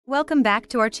Welcome back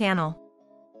to our channel.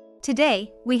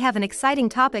 Today, we have an exciting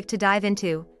topic to dive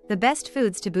into: the best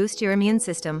foods to boost your immune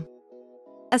system.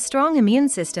 A strong immune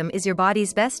system is your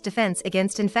body's best defense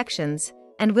against infections,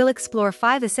 and we'll explore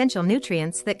 5 essential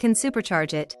nutrients that can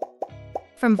supercharge it.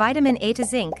 From vitamin A to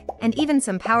zinc, and even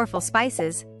some powerful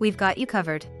spices, we've got you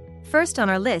covered. First on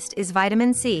our list is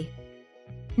vitamin C.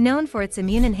 Known for its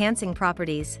immune-enhancing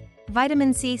properties,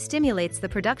 vitamin C stimulates the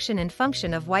production and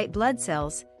function of white blood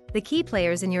cells, the key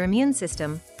players in your immune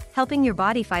system, helping your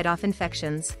body fight off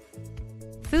infections.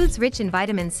 Foods rich in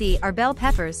vitamin C are bell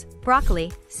peppers,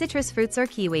 broccoli, citrus fruits or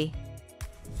kiwi.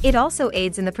 It also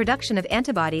aids in the production of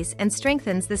antibodies and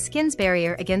strengthens the skin's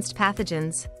barrier against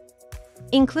pathogens.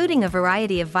 Including a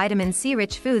variety of vitamin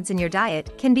C-rich foods in your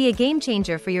diet can be a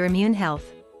game-changer for your immune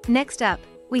health. Next up,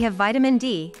 we have vitamin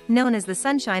D, known as the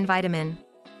sunshine vitamin.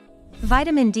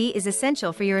 Vitamin D is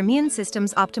essential for your immune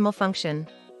system's optimal function.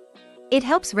 It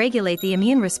helps regulate the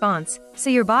immune response, so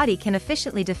your body can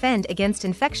efficiently defend against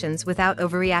infections without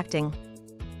overreacting.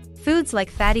 Foods like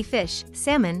fatty fish,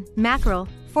 salmon, mackerel,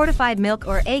 fortified milk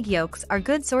or egg yolks are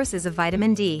good sources of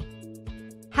vitamin D.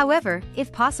 However,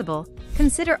 if possible,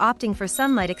 consider opting for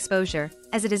sunlight exposure,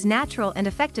 as it is a natural and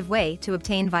effective way to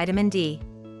obtain vitamin D.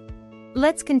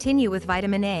 Let's continue with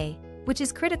vitamin A, which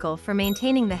is critical for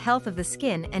maintaining the health of the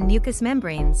skin and mucous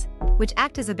membranes, which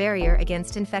act as a barrier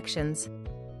against infections.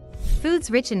 Foods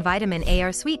rich in vitamin A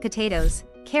are sweet potatoes,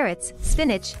 carrots,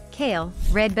 spinach, kale,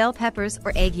 red bell peppers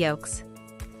or egg yolks.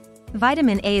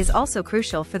 Vitamin A is also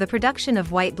crucial for the production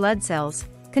of white blood cells,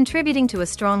 contributing to a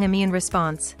strong immune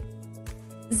response.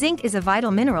 Zinc is a vital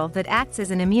mineral that acts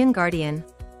as an immune guardian.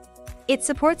 It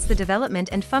supports the development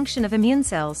and function of immune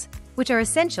cells, which are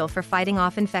essential for fighting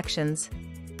off infections.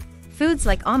 Foods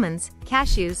like almonds,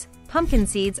 cashews, pumpkin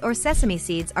seeds or sesame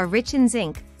seeds are rich in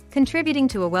zinc, contributing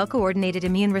to a well-coordinated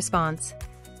immune response.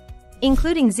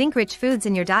 Including zinc-rich foods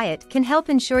in your diet can help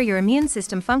ensure your immune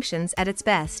system functions at its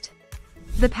best.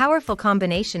 The powerful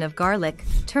combination of garlic,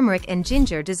 turmeric and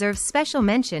ginger deserves special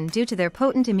mention due to their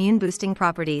potent immune-boosting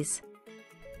properties.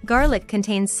 Garlic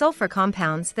contains sulfur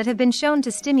compounds that have been shown to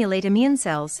stimulate immune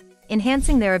cells,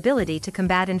 enhancing their ability to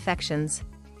combat infections.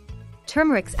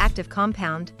 Turmeric's active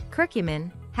compound,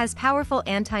 curcumin, has powerful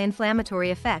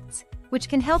anti-inflammatory effects, which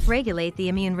can help regulate the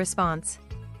immune response.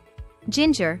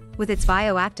 Ginger, with its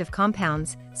bioactive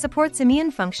compounds, supports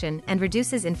immune function and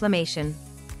reduces inflammation.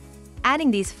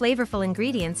 Adding these flavorful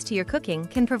ingredients to your cooking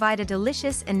can provide a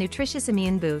delicious and nutritious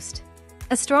immune boost.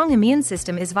 A strong immune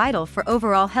system is vital for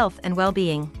overall health and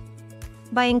well-being.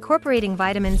 By incorporating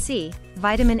vitamin C,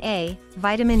 vitamin A,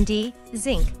 vitamin D,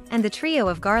 zinc, and the trio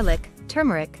of garlic,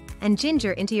 turmeric, and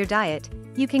ginger into your diet,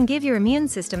 you can give your immune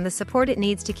system the support it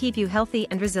needs to keep you healthy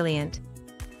and resilient.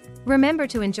 Remember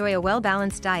to enjoy a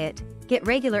well-balanced diet, get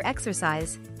regular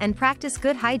exercise, and practice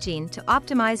good hygiene to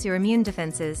optimize your immune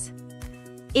defenses.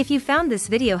 If you found this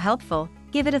video helpful,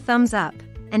 give it a thumbs up,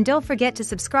 and don't forget to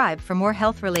subscribe for more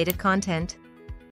health-related content.